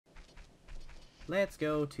Let's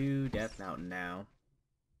go to Death Mountain now.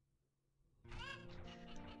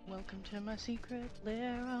 Welcome to my secret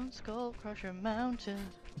lair on Skull Crusher Mountain.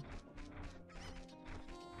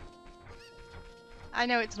 I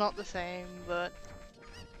know it's not the same, but...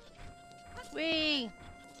 Whee!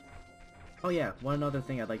 Oh yeah, one other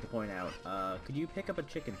thing I'd like to point out. Could you pick up a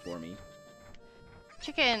chicken for me?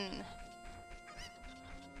 Chicken!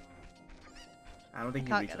 I don't think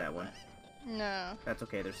you can Can't reach get that up one. there. No. That's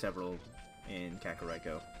okay, there's several in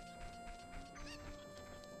Kakariko.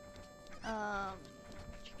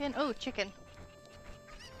 Chicken? Oh, chicken.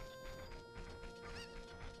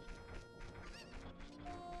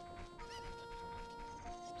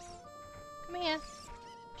 Come here.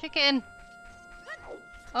 Chicken!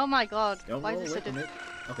 Oh my god. Don't Why roll is away this from it.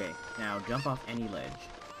 Okay, now jump off any ledge.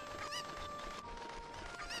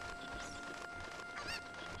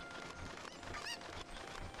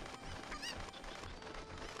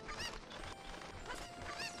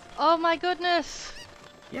 Oh my goodness!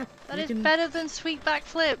 Yeah, That you is can... better than sweet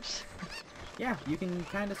backflips! Yeah, you can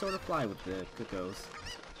kind of sort of fly with the Cuckoos.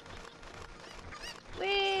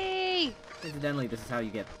 Whee! Incidentally, this is how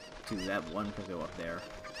you get to that one Cuckoo up there.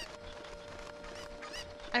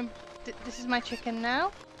 This is my chicken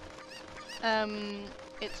now.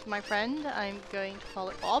 It's my friend. I'm going to call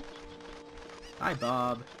it Bob. Hi,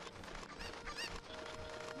 Bob.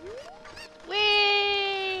 Whee!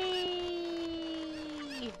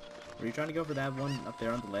 Were you trying to go for that one up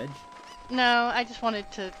there on the ledge? No, I just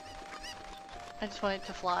wanted to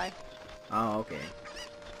fly. Oh, okay.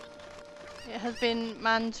 It has been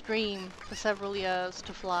man's dream for several years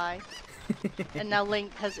to fly, and now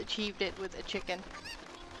Link has achieved it with a chicken.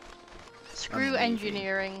 Screw Amazing.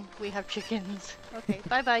 engineering, we have chickens. Okay,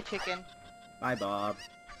 bye bye chicken. Bye, Bob.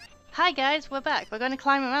 Hi guys, we're back. We're going to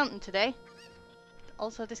climb a mountain today.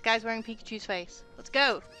 Also, this guy's wearing Pikachu's face. Let's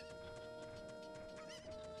go!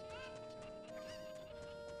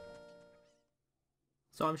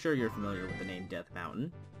 So I'm sure you're familiar with the name Death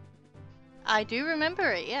Mountain. I do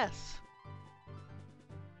remember it, yes.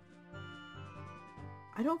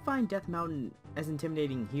 I don't find Death Mountain as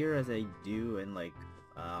intimidating here as I do in, like,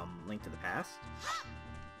 Link to the Past.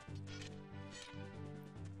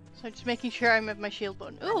 So just making sure I'm at my shield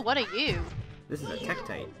button. Ooh, what are you? This is a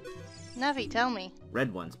Tektite. Navi, tell me.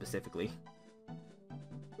 Red one, specifically.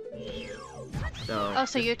 So... Oh,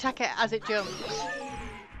 so you attack it as it jumps.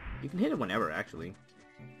 You can hit it whenever, actually.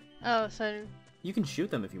 Oh, so... You can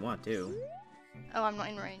shoot them if you want to. Oh, I'm not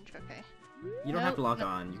in range, okay. You don't have to lock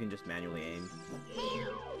on, you can just manually aim.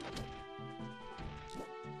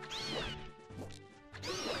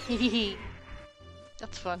 Hehehe.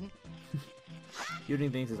 That's fun.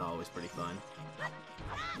 Shooting things is always pretty fun.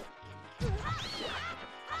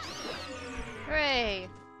 Hooray!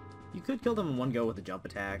 You could kill them in one go with a jump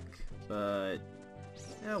attack, but...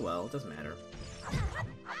 oh well, it doesn't matter.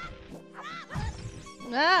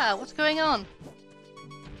 Ah, what's going on?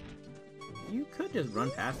 You could just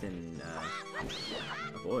run past and,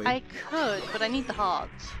 avoid. I could, but I need the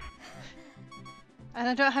hearts. And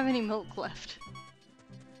I don't have any milk left.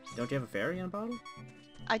 Don't you have a fairy in a bottle?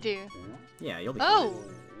 I do. Yeah, you'll be Oh!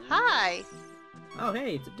 fine. Hi! Oh,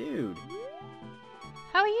 hey, it's a dude!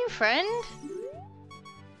 How are you, friend?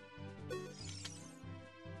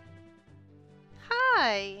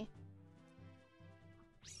 Hi!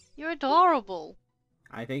 You're adorable.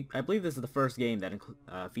 I believe this is the first game that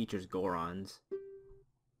features Gorons.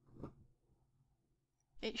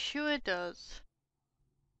 It sure does.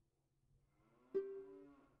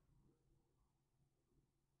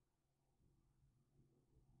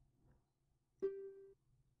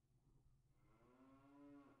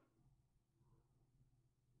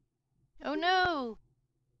 Oh no!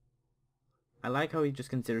 I like how he just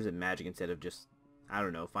considers it magic instead of just, I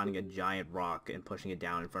don't know, finding a giant rock and pushing it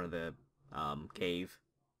down in front of the, cave.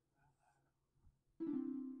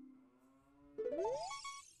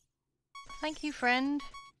 Thank you, friend.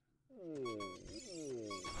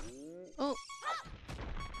 Oh!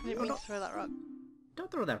 I didn't mean to throw that rock. Don't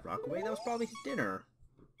throw that rock away, that was probably his dinner.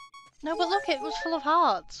 No, but look, it was full of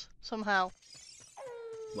hearts, somehow.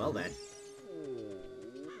 Well then.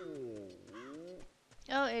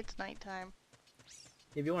 Oh, it's nighttime.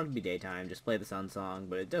 If you want it to be daytime, just play the sun song,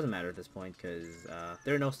 but it doesn't matter at this point, because,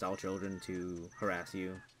 there are no stall children to harass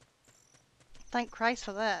you. Thank Christ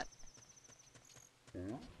for that.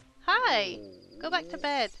 Hi! Go back to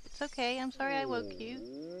bed. It's okay, I'm sorry I woke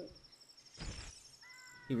you.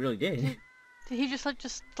 He really did. Did he just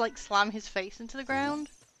like slam his face into the ground?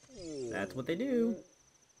 That's what they do.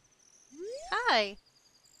 Hi!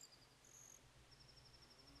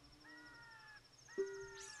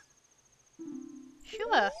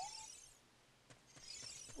 Sure.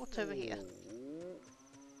 What's over here?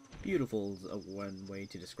 Beautiful's one way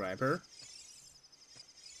to describe her.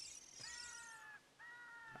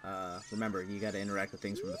 Remember, you gotta interact with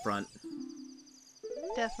things from the front.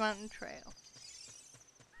 Death Mountain Trail.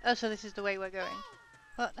 Oh, so this is the way we're going.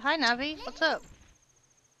 Well, hi Navi, what's up?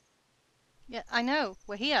 Yeah, I know,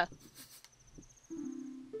 we're here.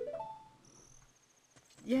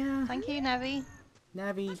 Yeah. Thank you, Navi.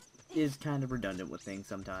 Navi is kind of redundant with things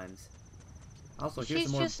sometimes. Also, here's She's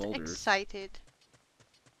some more just boulders. excited.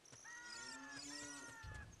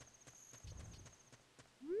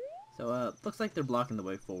 So, looks like they're blocking the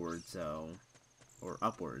way forward, so... Or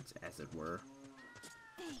upwards, as it were.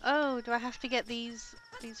 Oh, do I have to get these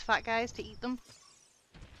fat guys to eat them?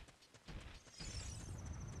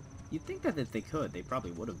 You'd think that if they could, they probably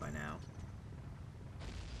would have by now.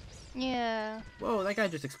 Yeah. Whoa, that guy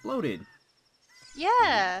just exploded!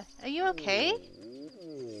 Yeah! Are you okay?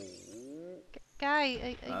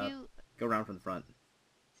 Guy, are you... Go around from the front.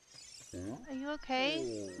 Are you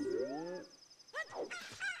okay?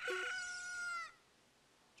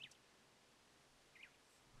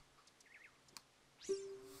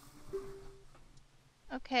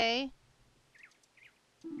 Okay.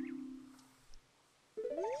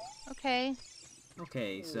 Okay.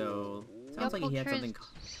 Okay, so... Your Sounds like he had culture something...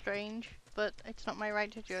 is strange, but it's not my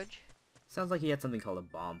right to judge. Sounds like he had something called a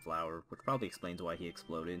bomb flower, which probably explains why he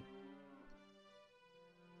exploded.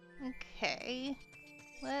 Okay.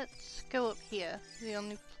 Let's go up here. The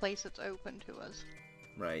only place that's open to us.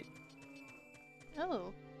 Right.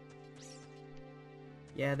 Oh.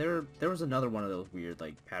 Yeah, there was another one of those weird,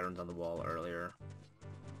 like, patterns on the wall earlier.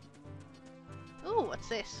 Ooh, what's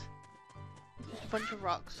this? Just a bunch of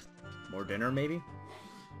rocks. More dinner, maybe?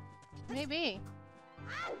 Maybe.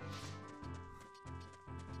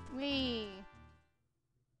 Whee!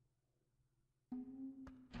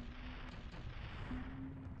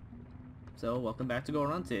 So, welcome back to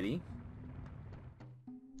Goron City.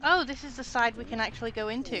 Oh, this is the side we can actually go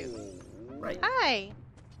into. Right. Hi!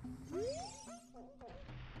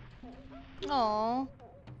 Aww.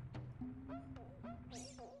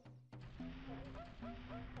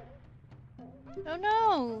 Oh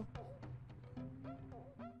no!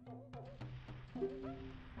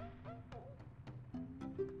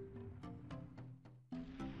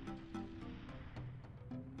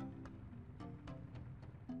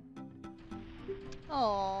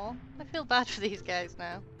 Aww. I feel bad for these guys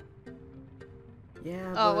now.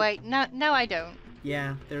 Yeah, Oh but... wait, no I don't.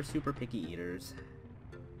 Yeah, they're super picky eaters.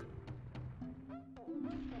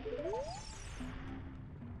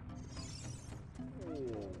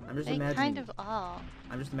 I'm just They imagining... kind of are.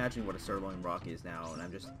 I'm just imagining what a sirloin rock is now, and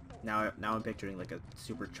I'm just... Now I'm picturing like a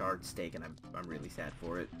super charred steak, and I'm really sad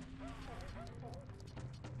for it.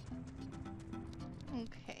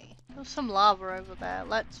 Okay. There's some lava over there.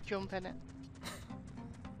 Let's jump in it.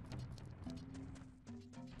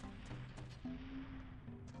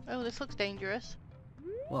 Oh, this looks dangerous.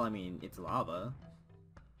 Well, I mean, it's lava.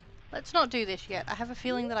 Let's not do this yet. I have a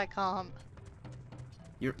feeling that I can't.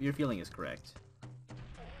 Your feeling is correct.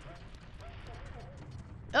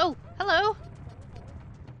 Oh, hello.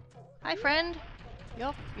 Hi, friend.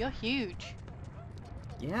 You're huge.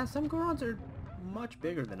 Yeah, some Gorons are much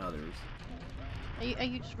bigger than others. Are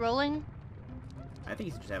you just rolling? I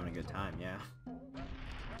think he's just having a good time, yeah.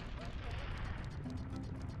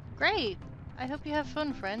 Great. I hope you have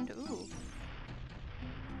fun, friend. Ooh.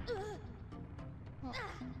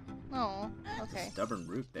 Oh, okay. Stubborn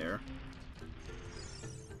root there.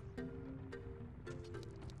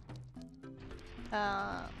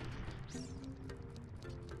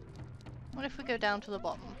 What if we go down to the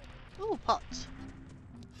bottom? Ooh, pots.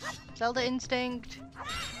 Zelda instinct.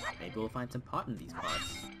 Maybe we'll find some pot in these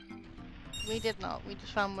pots. We did not. We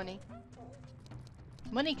just found money.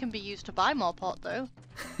 Money can be used to buy more pot, though.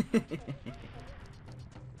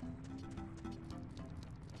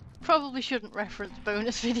 Probably shouldn't reference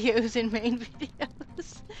bonus videos in main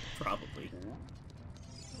videos. Probably.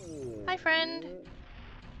 Hi, friend.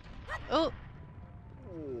 Oh.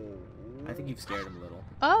 I think you've scared him a little.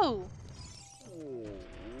 Oh.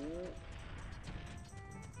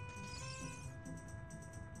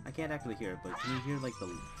 I can't actually hear it, but can you hear like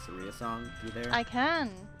the Saria song through there? I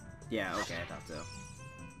can. Yeah, okay, I thought so.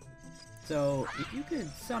 So, if you could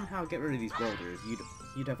somehow get rid of these boulders,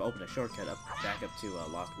 you'd have opened a shortcut back up to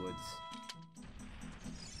Lost Woods.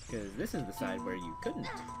 Because this is the side where you couldn't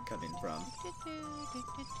come in from.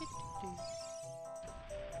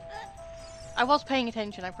 I was paying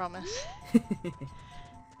attention, I promise.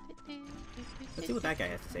 Let's see what that guy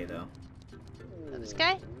has to say, though. This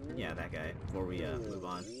guy? Yeah, that guy, before we move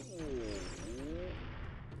on.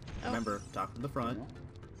 Oh. Remember, talk from the front.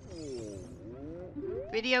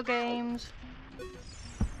 Video games.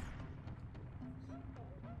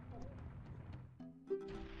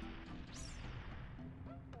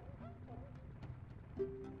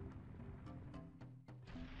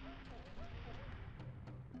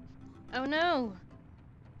 Oh no!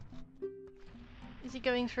 Is he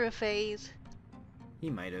going through a phase? He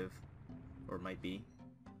might have. Or might be.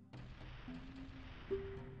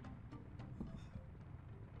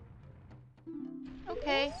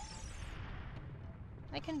 Okay.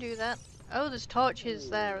 I can do that. Oh, there's torches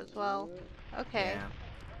there as well. Okay.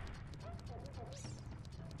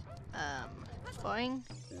 Yeah. Boing.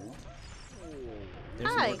 There's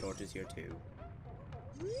some Hi. more torches here too.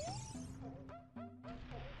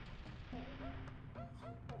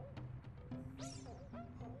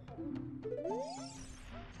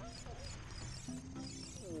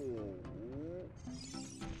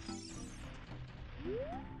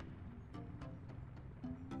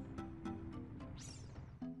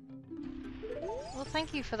 Well,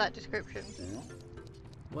 thank you for that description.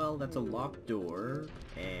 Well, that's a locked door,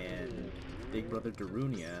 and Big Brother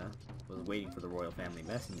Darunia was waiting for the royal family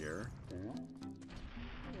messenger.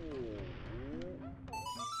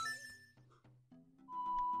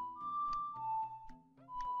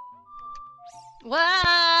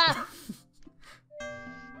 Wah!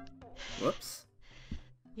 Whoops.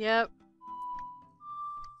 Yep.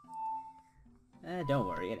 Don't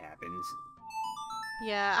worry, it happens.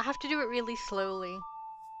 Yeah, I have to do it really slowly.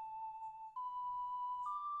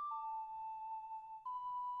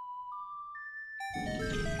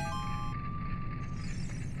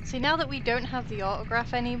 See, now that we don't have the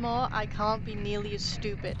autograph anymore, I can't be nearly as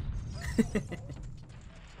stupid.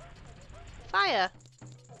 Fire!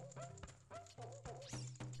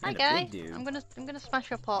 Hi And a guy. big dude. I'm gonna smash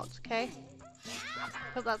your pots, okay?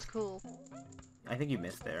 Hope that's cool. I think you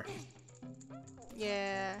missed there.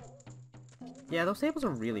 Yeah. Yeah, those tables are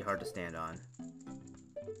really hard to stand on.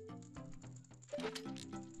 I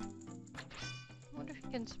wonder if you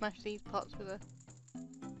can smash these pots with a...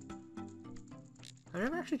 I've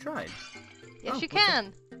never actually tried. Yes, Oh, you what's that?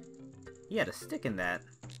 can! You had a stick in that.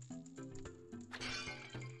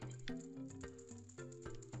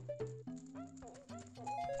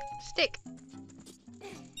 Stick!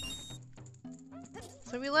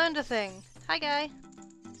 So we learned a thing. Hi guy!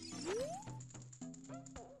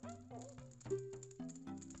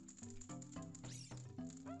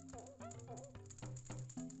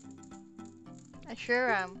 I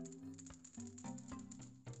sure am.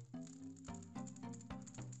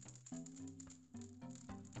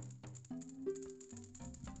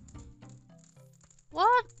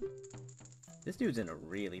 What? This dude's in a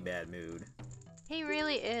really bad mood. He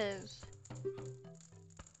really is.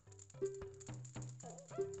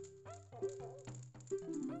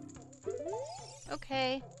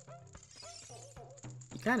 Okay,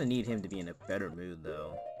 You kind of need him to be in a better mood,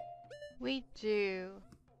 though. we do.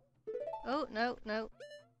 Oh, no, no.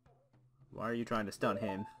 Why are you trying to stun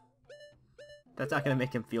him? That's not gonna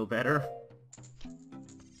make him feel better.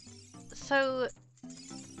 So,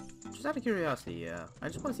 Just out of curiosity, I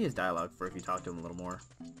just want to see his dialogue for if you talk to him a little more.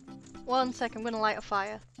 1 sec, I'm gonna light a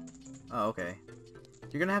fire. Oh, okay.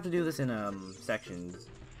 You're gonna have to do this in, sections,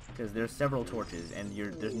 because there's several torches, and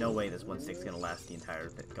there's no way this one stick's gonna last the entire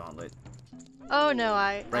gauntlet. Oh no,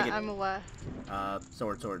 Break it. I'm aware.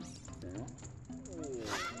 Sword.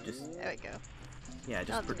 Just, There we go. yeah,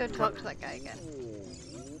 just... Let's go talk to that guy again.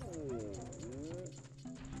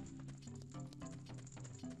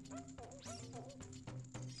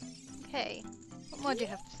 Okay, what more do you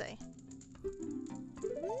have to say?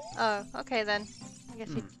 Oh, okay then. I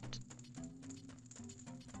guess he...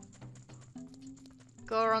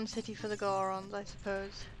 Goron City for the Gorons, I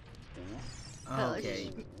suppose. But let's Okay.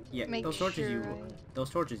 just Yeah, make those torches sure those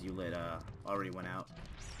torches you lit, already went out.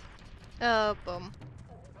 Oh, bum.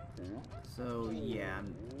 So, yeah,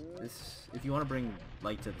 if you want to bring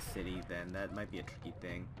light to the city, then that might be a tricky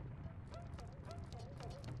thing.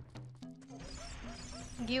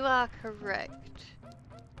 You are correct.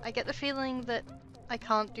 I get the feeling that I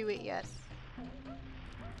can't do it yet.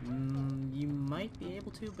 You might be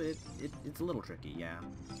able to, but it's a little tricky, yeah.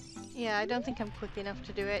 Yeah, I don't think I'm quick enough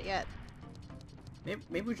to do it yet.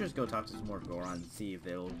 Maybe we should just go talk to some more Gorons and see if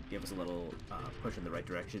they'll give us a little push in the right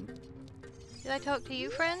direction. Did I talk to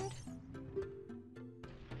you, friend?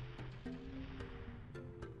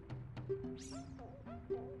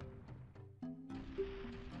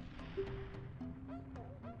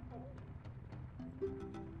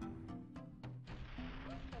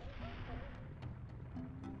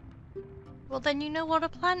 Well, then you know what a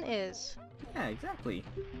plant is. Yeah, exactly.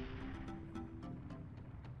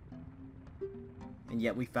 And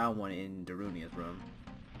yet we found one in Darunia's room.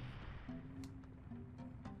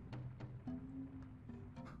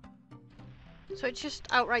 So it's just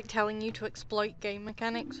outright telling you to exploit game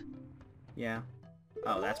mechanics? Yeah.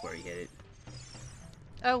 Oh, that's where he hit it.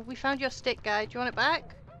 Oh, we found your stick, guy. Do you want it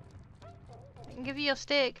back? I can give you your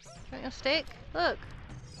stick. Do you want your stick? Look.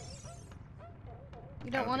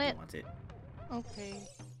 You don't want it? He wants it. Okay.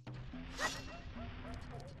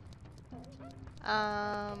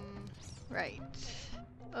 Right.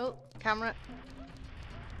 Oh, camera.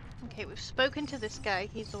 Okay, we've spoken to this guy.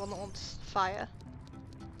 He's the one that wants fire.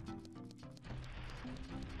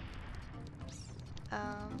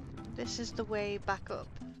 This is the way back up.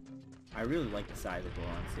 I really like the size of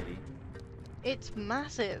Goron City. It's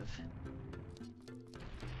massive.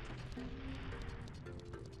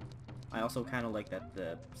 I also kind of like that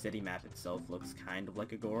the city map itself looks kind of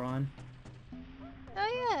like a Goron.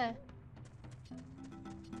 Oh yeah.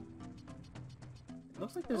 It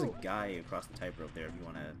looks like there's a guy across the tightrope there if you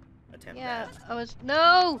want to attempt Yeah, that.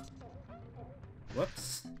 No!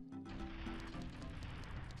 Whoops.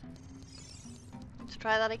 Let's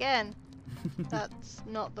try that again. That's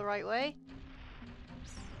not the right way.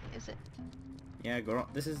 Is it? Yeah, Goron.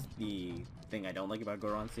 This is the thing I don't like about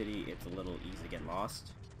Goron City. It's a little easy to get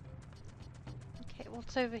lost. Okay,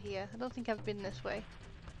 what's over here? I don't think I've been this way.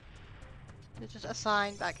 There's just a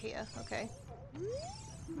sign back here. Okay.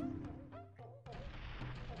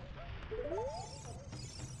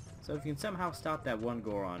 So if you can somehow stop that one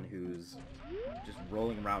Goron who's just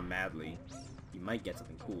rolling around madly, you might get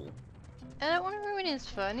something cool. I don't want to ruin his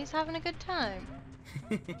fun. He's having a good time.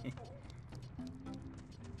 It's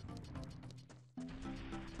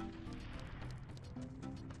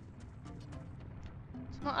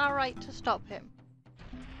not our right to stop him.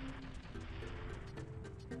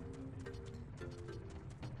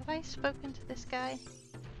 Have I spoken to this guy?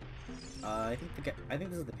 I think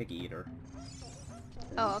this is the Picky Eater.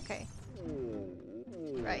 Oh, okay.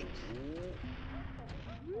 Right.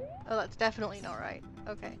 Oh, that's definitely not right.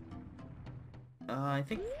 Okay. I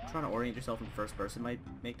think trying to orient yourself in first person might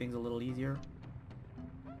make things a little easier.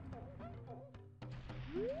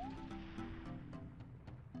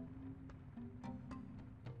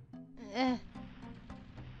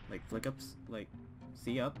 Like flick ups, like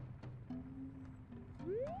see up.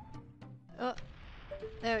 Oh,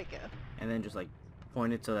 there we go. And then just like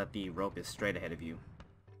point it so that the rope is straight ahead of you.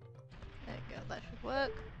 There we go, that should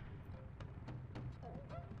work.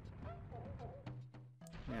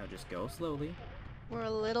 Now just go slowly. We're a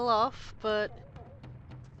little off, but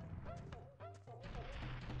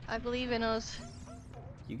I believe in us.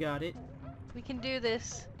 You got it. We can do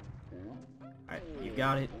this. Alright, you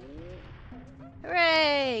got it.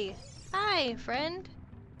 Hooray! Hi, friend.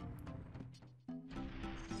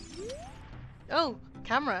 Oh,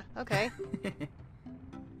 camera. Okay.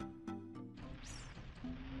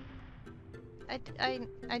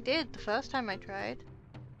 I did the first time I tried.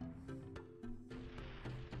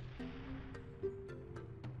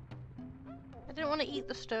 I didn't want to eat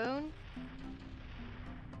the stone.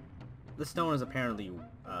 The stone is apparently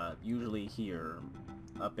usually here,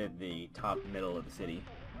 up at the top middle of the city.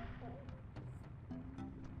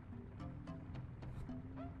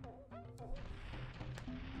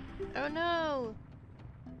 Oh no!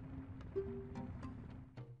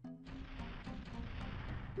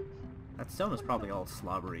 That stone is probably all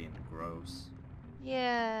slobbery and gross.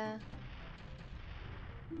 Yeah.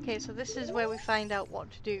 Okay, so this is where we find out what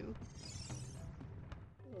to do.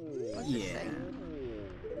 What's it say?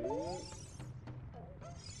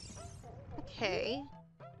 Okay.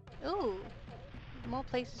 Ooh. More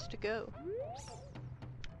places to go.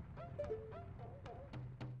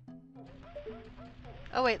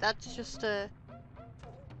 Oh wait, that's just a...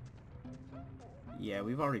 Yeah,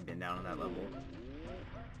 we've already been down on that level.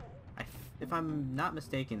 If I'm not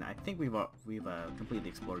mistaken, I think we've completely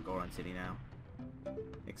explored Goron City now.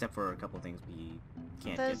 Except for a couple things we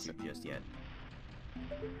can't get to just yet.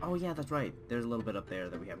 Oh yeah, that's right. There's a little bit up there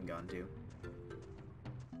that we haven't gone to.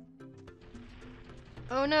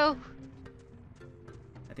 Oh no!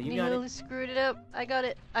 I think you got Nearly it. screwed it up. I got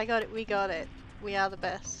it. I got it. We got it. We are the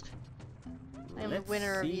best. I am the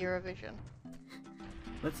winner of Eurovision.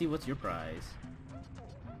 Let's see what's your prize.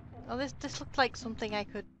 Oh, this looked like something I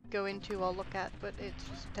could go into or look at, but it's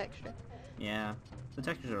just a texture. Yeah, the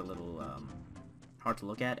textures are a little hard to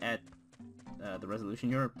look at the resolution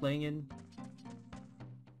you're playing in.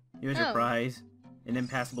 Here's your prize: an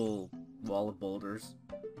impassable wall of boulders.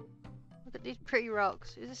 Look at these pretty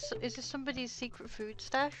rocks. Is this somebody's secret food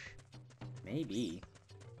stash? Maybe.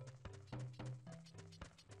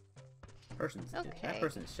 That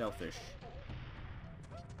person's shellfish.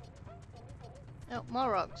 Oh,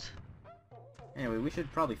 more rocks. Anyway, we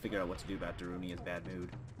should probably figure out what to do about Darunia's bad mood.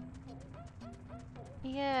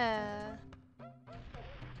 Yeah.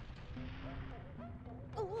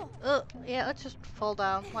 Yeah, let's just fall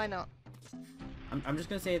down. Why not? I'm just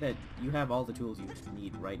gonna say that you have all the tools you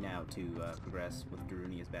need right now to progress with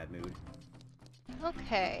Darunia's bad mood.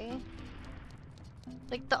 Okay.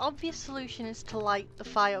 Like, the obvious solution is to light the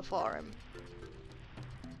fire for him.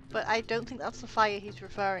 But I don't think that's the fire he's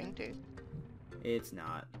referring to. It's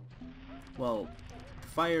not. Well, the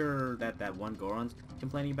fire that one Goron's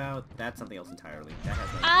complaining about, that's something else entirely. That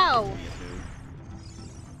has nothing to do with Darunia's mood.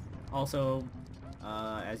 Also,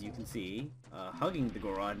 as you can see, hugging the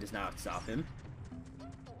Goron does not stop him.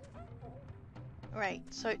 Right,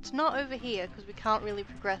 so it's not over here because we can't really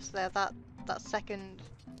progress there. That second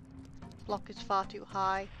block is far too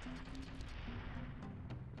high.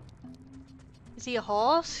 Is he a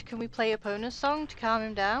horse? Can we play Epona's song to calm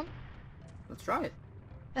him down? Let's try it.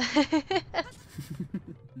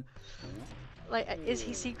 Like, is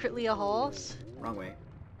he secretly a horse? Wrong way.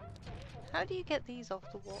 How do you get these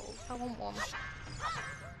off the wall? I want one.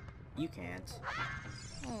 You can't.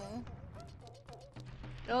 Oh.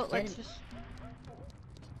 Oh,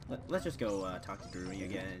 Let's just go talk to Darunia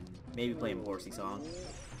again and maybe play him a horsey song.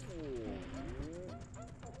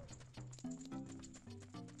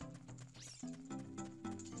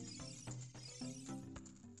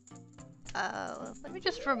 Let me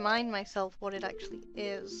just remind myself what it actually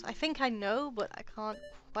is. I think I know, but I can't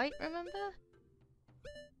quite remember.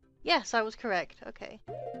 Yes, I was correct. Okay.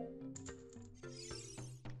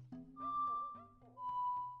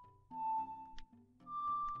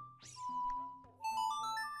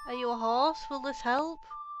 Are you a horse? Will this help?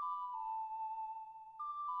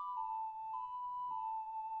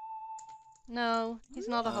 No, he's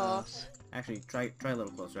not a horse. Actually, try a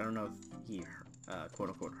little closer. I don't know if he,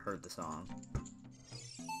 quote-unquote, heard the song.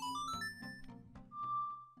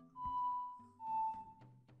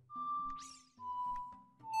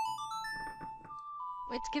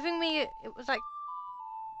 It's giving me... It was like...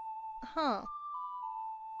 Huh.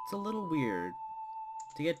 It's a little weird.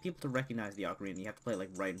 To get people to recognize the ocarina, you have to play it, like,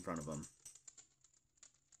 right in front of them.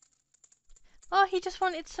 Oh, he just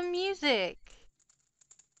wanted some music.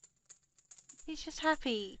 He's just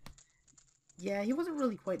happy. Yeah, he wasn't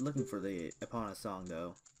really quite looking for the Epona song,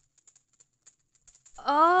 though.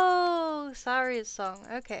 Oh, Saria's song.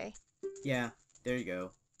 Okay. Yeah, there you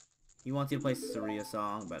go. He wants you to play Saria's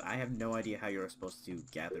song, but I have no idea how you're supposed to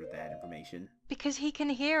gather that information. Because he can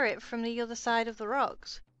hear it from the other side of the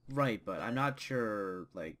rocks. Right, but I'm not sure,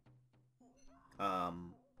 like,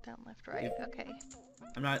 Down, left, right, okay.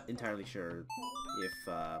 I'm not entirely sure if,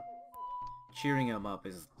 cheering him up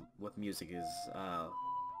is what music is, well,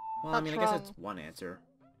 That's I mean, I wrong. guess that's one answer.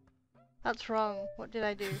 That's wrong. What did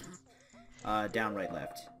I do? Down, right,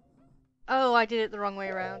 left. Oh, I did it the wrong way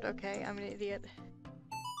around. Okay, I'm an idiot.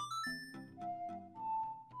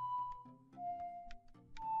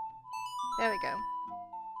 There we go.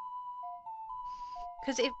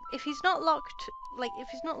 Because if he's not locked, like, if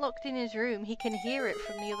he's not locked in his room, he can hear it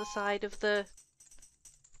from the other side of the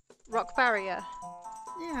rock barrier.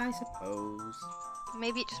 Yeah, I suppose.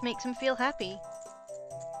 Maybe it just makes him feel happy.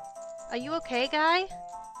 Are you okay, guy?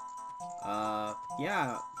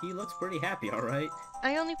 Yeah, he looks pretty happy, alright.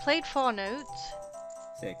 I only played 4 notes.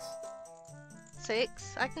 6.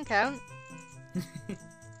 6? I can count.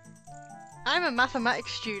 I'm a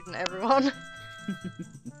mathematics student, everyone.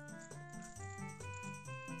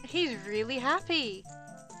 He's really happy.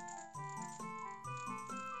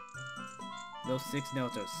 Those 6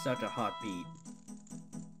 notes are such a hot beat.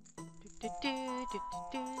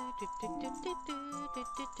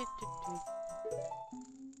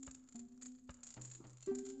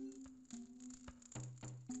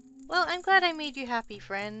 Well, I'm glad I made you happy,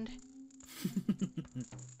 friend.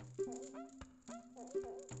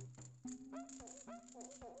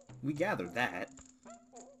 We gathered that.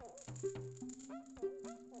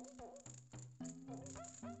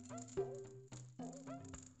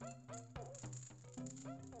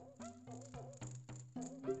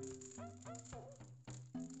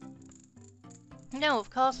 No,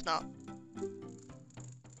 of course not.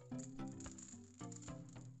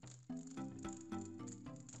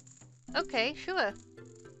 Okay, sure.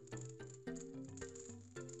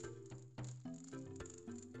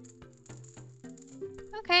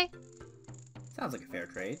 Okay. Sounds like a fair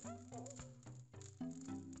trade.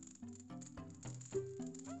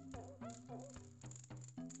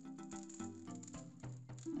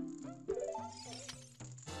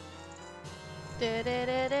 Da da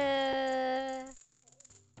da da.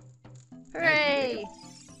 Hooray!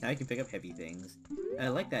 Now you can pick up heavy things. And I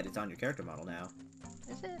like that it's on your character model now.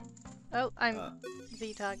 Is it? Oh, I'm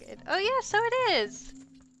Z-targeted. Oh yeah, so it is!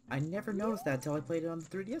 I never noticed that until I played it on the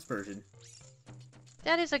 3DS version.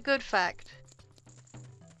 That is a good fact.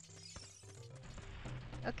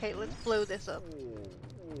 Okay, let's blow this up.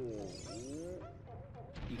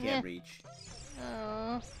 You can't reach.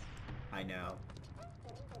 Oh, I know.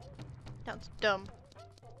 that's dumb.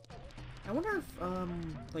 I wonder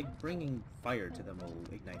if, like, bringing fire to them will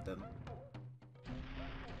ignite them.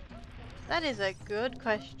 That is a good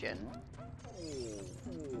question.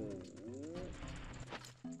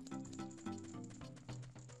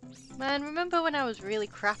 Man, remember when I was really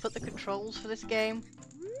crap at the controls for this game?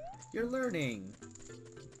 You're learning!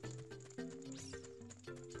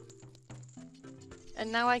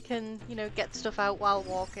 And now I can, you know, get stuff out while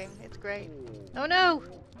walking. It's great. Oh no!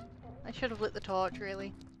 I should have lit the torch,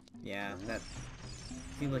 really. Yeah, that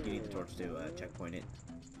seems like you need the torch to checkpoint it.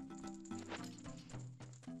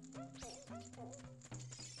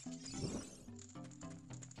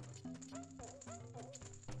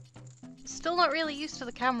 Still not really used to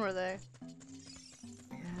the camera though.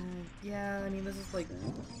 Yeah, I mean, this is like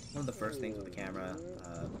one of the first things with the camera.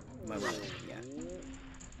 Might want to, yeah.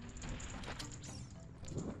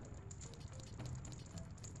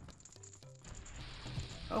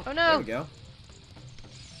 Oh no! There we go.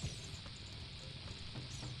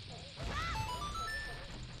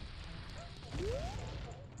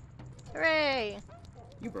 Hooray!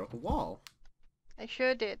 You broke a wall. I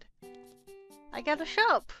sure did. I got a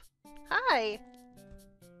shop! Hi!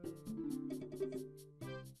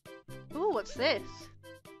 Ooh, what's this?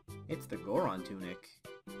 It's the Goron tunic.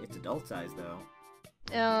 It's adult size though.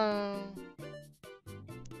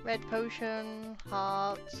 Red potion,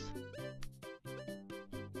 hearts,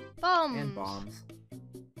 bombs! And bombs.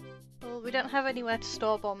 Well, we don't have anywhere to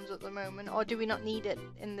store bombs at the moment, or do we not need it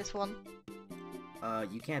in this one?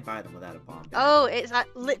 You can't buy them without a bomb. Oh, it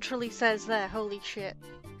literally says there, holy shit.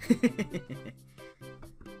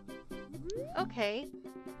 Okay.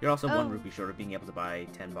 You're also 1 rupee short of being able to buy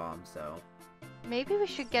 10 bombs, so... Maybe we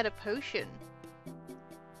should get a potion.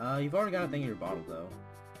 You've already got a thing in your bottle, though.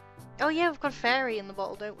 Oh yeah, we've got fairy in the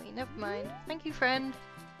bottle, don't we? Never mind. Thank you, friend.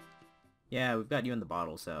 Yeah, we've got you in the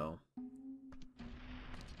bottle, so...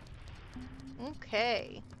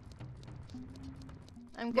 Okay.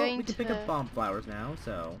 I'm Well, going we can to... pick up bomb flowers now,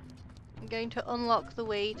 so... I'm going to unlock the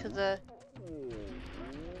way to the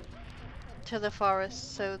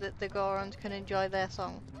forest so that the Gorons can enjoy their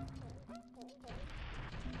song.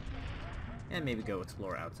 And maybe go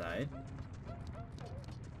explore outside.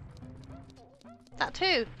 That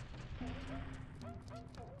too!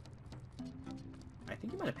 I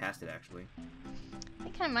think you might have passed it, actually. I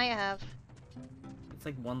think I might have. It's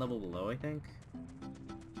like 1 level below, I think.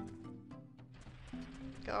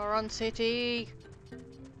 Goron City!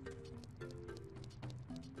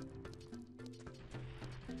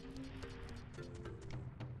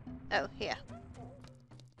 Oh, here.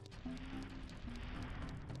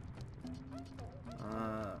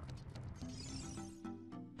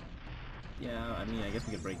 Yeah, I mean, I guess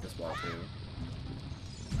we could break this wall, too.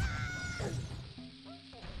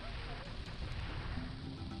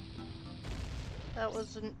 That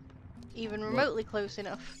wasn't even remotely close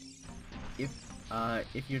enough.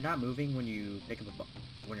 If you're not moving when you pick up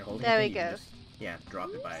when you're holding there it, we you go. can just, yeah, drop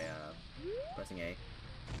it by pressing A.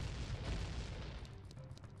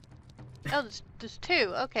 Oh, there's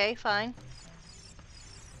 2. Okay, fine.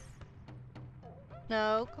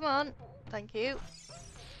 No, come on. Thank you.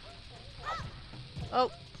 Oh,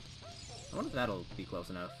 I wonder if that'll be close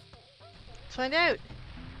enough. let's find out.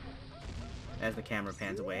 As the camera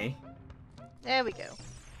pans away. There we go.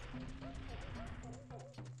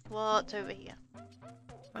 What's over here?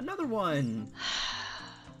 Another one!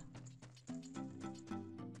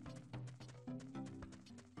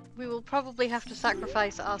 We will probably have to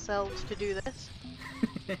sacrifice ourselves to do this.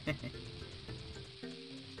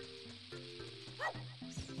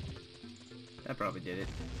 That probably did it.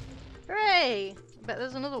 Hooray! I bet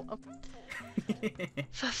there's another one.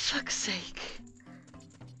 For fuck's sake.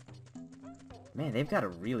 Man, they've got a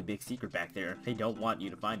really big secret back there. They don't want you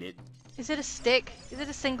to find it. Is it a stick? Is it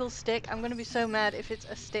a single stick? I'm gonna be so mad if it's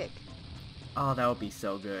a stick. Oh, that would be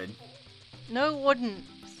so good. No, it wouldn't.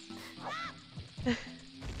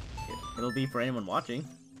 It'll be for anyone watching.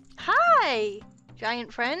 Hi!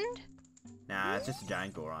 Giant friend? Nah, it's just a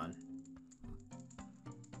giant Goron.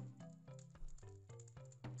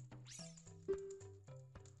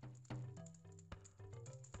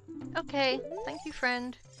 Okay, thank you,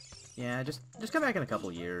 friend. Yeah, just come back in a couple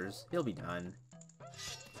years. He'll be done.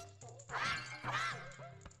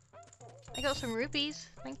 I got some rupees.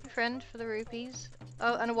 Thank you, friend, for the rupees.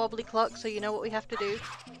 Oh, and a wobbly clock, so you know what we have to do.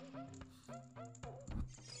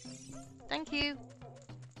 Thank you.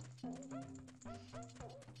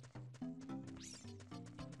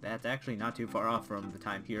 That's actually not too far off from the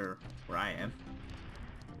time here where I am.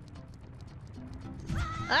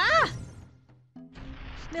 Ah!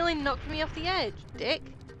 Nearly knocked me off the edge, dick.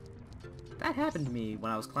 That happened to me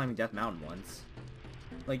when I was climbing Death Mountain once.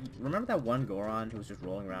 Like, remember that one Goron who was just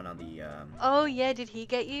rolling around on the, Oh yeah, did he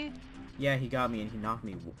get you? Yeah, he got me and he knocked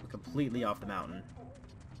me completely off the mountain.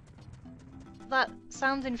 That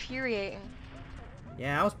sounds infuriating.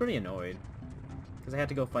 Yeah, I was pretty annoyed. Because I had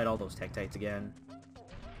to go fight all those Tektites again.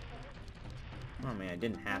 Oh man, I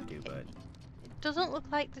didn't have to, but... It doesn't look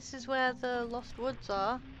like this is where the Lost Woods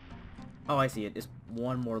are. Oh, I see it. It's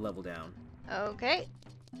one more level down. Okay.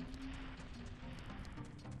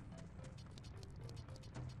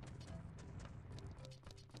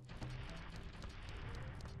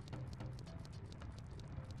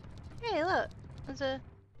 Hey, look. There's a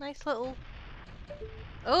nice little...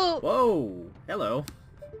 Oh! Whoa! Hello.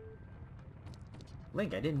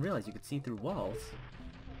 Link, I didn't realize you could see through walls.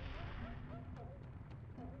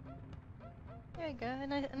 There you go.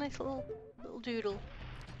 A nice little doodle.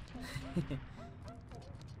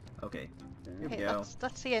 Okay. Here we Okay, go.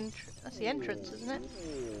 that's the entrance, isn't it?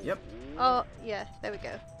 Yep. Oh, yeah. There we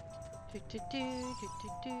go.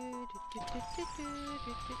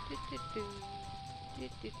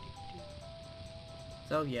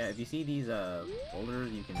 So yeah, if you see these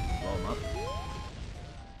boulders, you can blow them up.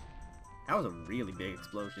 That was a really big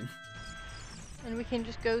explosion. And we can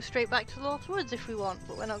just go straight back to the Lost Woods if we want,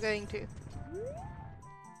 but we're not going to.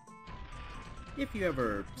 If you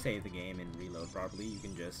ever save the game and reload properly, you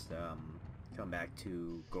can just come back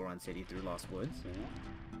to Goron City through Lost Woods.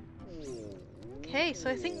 Okay, so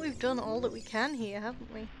I think we've done all that we can here,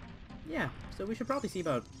 haven't we? Yeah, so we should probably see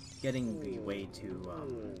about getting the way to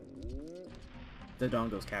the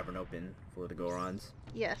Dongo's Cavern open for the Gorons.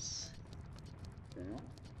 Yes.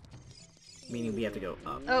 Meaning we have to go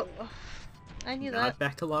up. Oh, I knew Not that.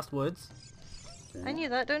 back to Lost Woods. I knew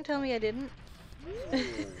that. Don't tell me I didn't.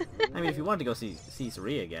 I mean, if you wanted to go see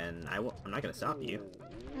Saria again, I'm not gonna stop you.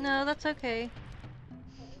 No, that's okay.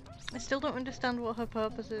 I still don't understand what her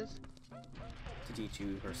purpose is. To teach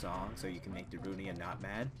you her song so you can make Darunia not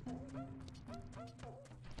mad.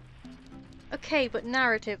 Okay, but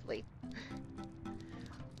narratively.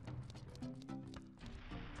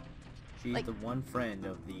 She's Like- the one friend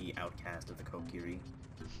of the outcast of the Kokiri.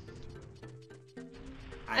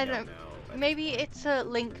 I I don't don't- know. Maybe it's a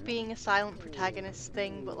Link being a silent protagonist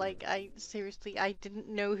thing, but like, I didn't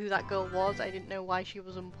know who that girl was. I didn't know why she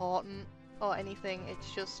was important or anything.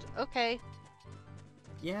 It's just, okay.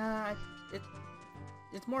 Yeah,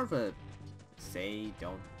 it's more of a say,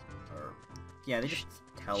 don't, or... Yeah, they just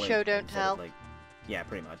tell it. Show, don't instead of, tell. like, yeah,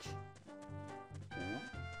 pretty much.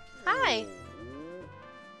 Hi!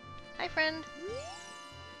 Hi, friend.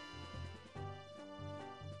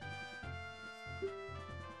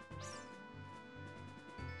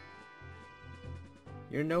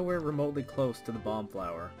 You're nowhere remotely close to the bomb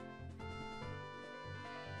flower.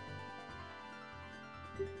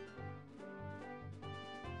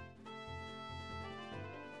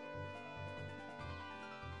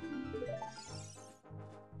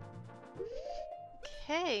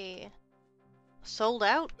 Okay. Sold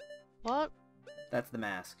out? What? That's the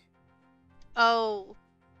mask. Oh.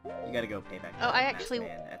 You gotta go pay back Oh, the I mask actually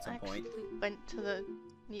man at some point. went to the...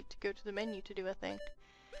 Need to go to the menu to do a thing.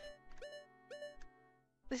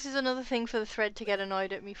 This is another thing for the thread to get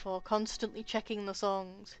annoyed at me for, constantly checking the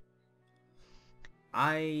songs.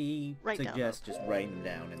 I Write down suggest just writing them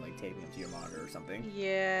down and like taping them to your monitor or something.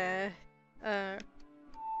 Yeah.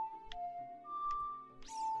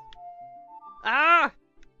 Ah!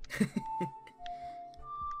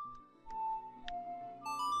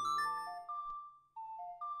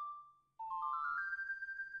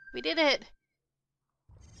 We did it!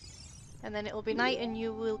 And then it'll be night and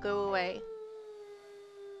you will go away.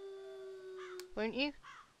 Won't you?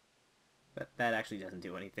 But that actually doesn't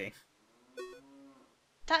do anything.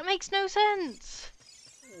 That makes no sense!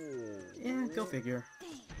 Yeah, go figure.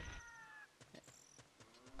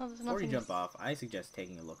 Oh, there's Before you nothing. jump off, I suggest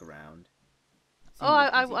taking a look around. See Oh, what you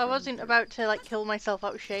I can see from wasn't here. about to like kill myself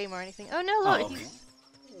out of shame or anything. Oh no, look! Oh, okay.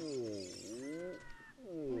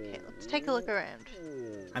 Okay, let's take a look around.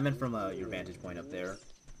 I meant from your vantage point up there.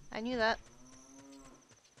 I knew that.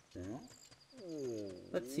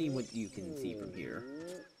 Let's see what you can see from here.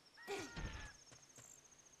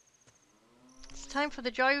 It's time for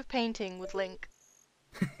the joy of painting with Link.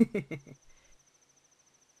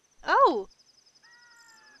 Oh!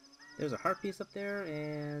 There's a heart piece up there,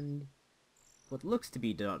 and what looks to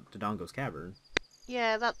be Dodongo's cavern.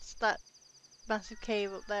 Yeah, that's that massive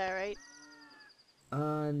cave up there, right?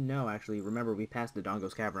 No, actually. Remember, we passed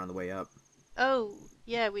Dodongo's cavern on the way up. Oh,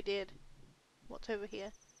 yeah, we did. What's over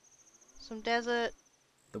here? Some desert.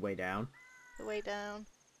 The way down. The way down.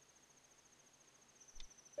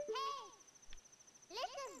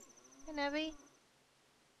 Hey, Nevi.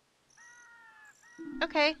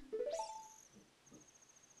 Okay.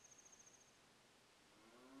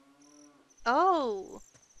 Oh,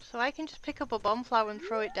 so I can just pick up a bomb flower and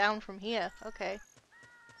throw it down from here. Okay.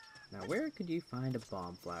 Now, where could you find a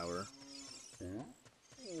bomb flower?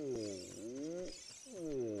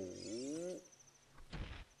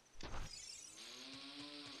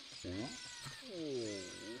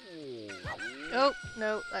 Oh,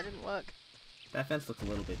 no, that didn't work. That fence looks a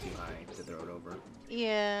little bit too high to throw it over.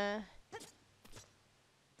 Yeah.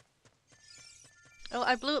 Oh,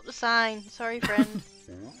 I blew up the sign. Sorry, friend.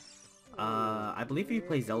 I believe if you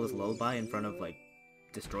play Zelda's Lullaby in front of, like,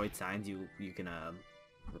 destroyed signs, you can,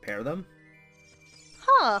 repair them.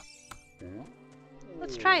 Huh.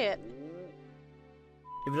 Let's try it.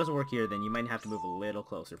 If it doesn't work here, then you might have to move a little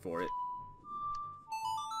closer for it.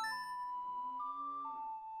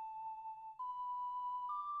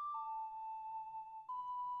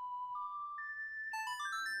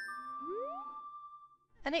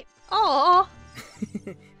 And it... Oh!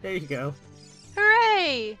 There you go.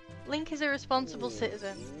 Hooray! Link is a responsible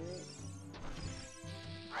citizen.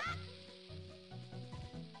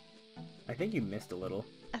 I think you missed a little.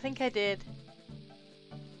 I think I did.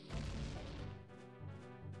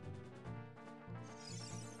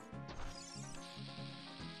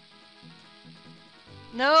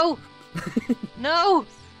 No! No!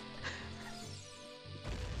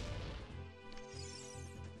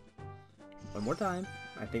 One more time.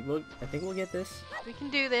 I think we'll get this. We can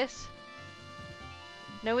do this.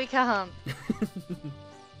 No, we can't.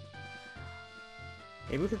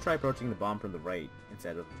 Maybe we should try approaching the bomb from the right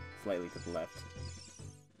instead of slightly to the left.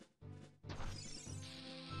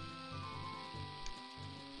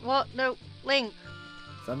 What? No, Link.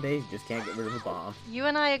 Some days you just can't get rid of a bomb. You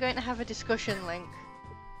and I are going to have a discussion, Link.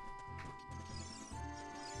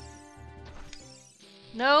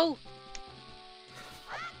 No!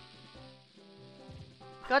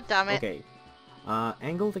 God damn it. Okay.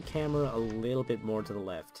 Angle the camera a little bit more to the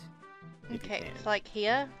left. Okay, it's like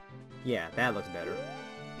here? Yeah, that looks better.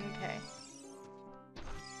 Okay.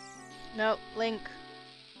 No, Link.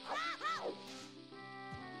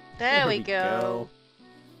 There we go.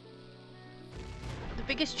 The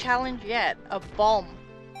biggest challenge yet, a bomb.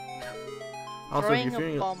 Also, Throwing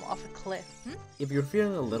a bomb off a cliff. If you're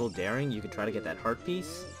feeling a little daring, you can try to get that heart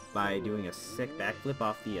piece by doing a sick backflip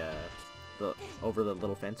off the over the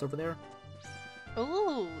little fence over there.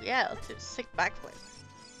 Ooh, yeah, let's do a sick backflip.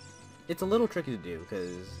 It's a little tricky to do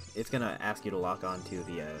because it's gonna ask you to lock onto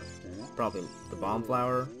the probably the bomb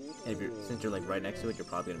flower, and since you're like right next to it, you're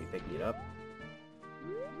probably gonna be picking it up.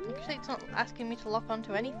 Actually, it's not asking me to lock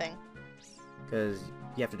onto anything. Because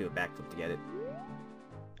you have to do a backflip to get it.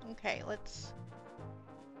 Okay, let's...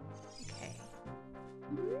 Okay.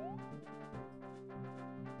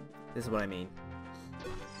 This is what I mean.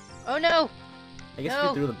 Oh no! I guess no. if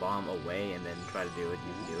you threw the bomb away and then try to do it,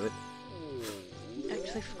 you can do it. I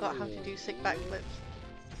actually forgot how to do sick backflips.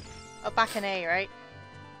 Oh, back and A, right?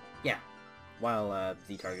 Yeah. While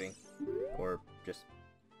Z targeting. Or just...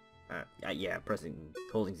 yeah,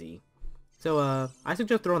 holding Z. So, I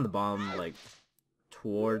suggest throwing the bomb, like,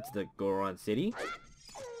 towards the Goron city.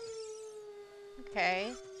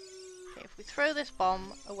 Okay. Okay, if we throw this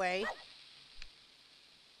bomb away...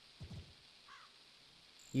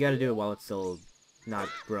 You gotta do it while it's still not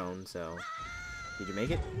grown, so... Did you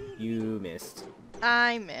make it? You missed.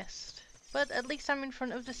 I missed. But at least I'm in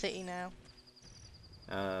front of the city now.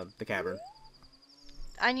 The cavern.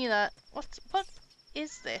 I knew that. What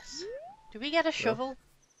is this? Do we get a shovel?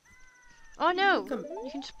 Oh no! You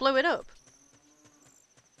can just blow it up.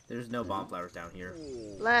 There's no bomb flowers down here.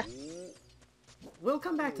 Bleh. We'll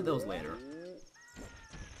come back to those later.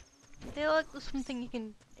 I feel like there's something you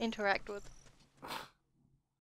can interact with.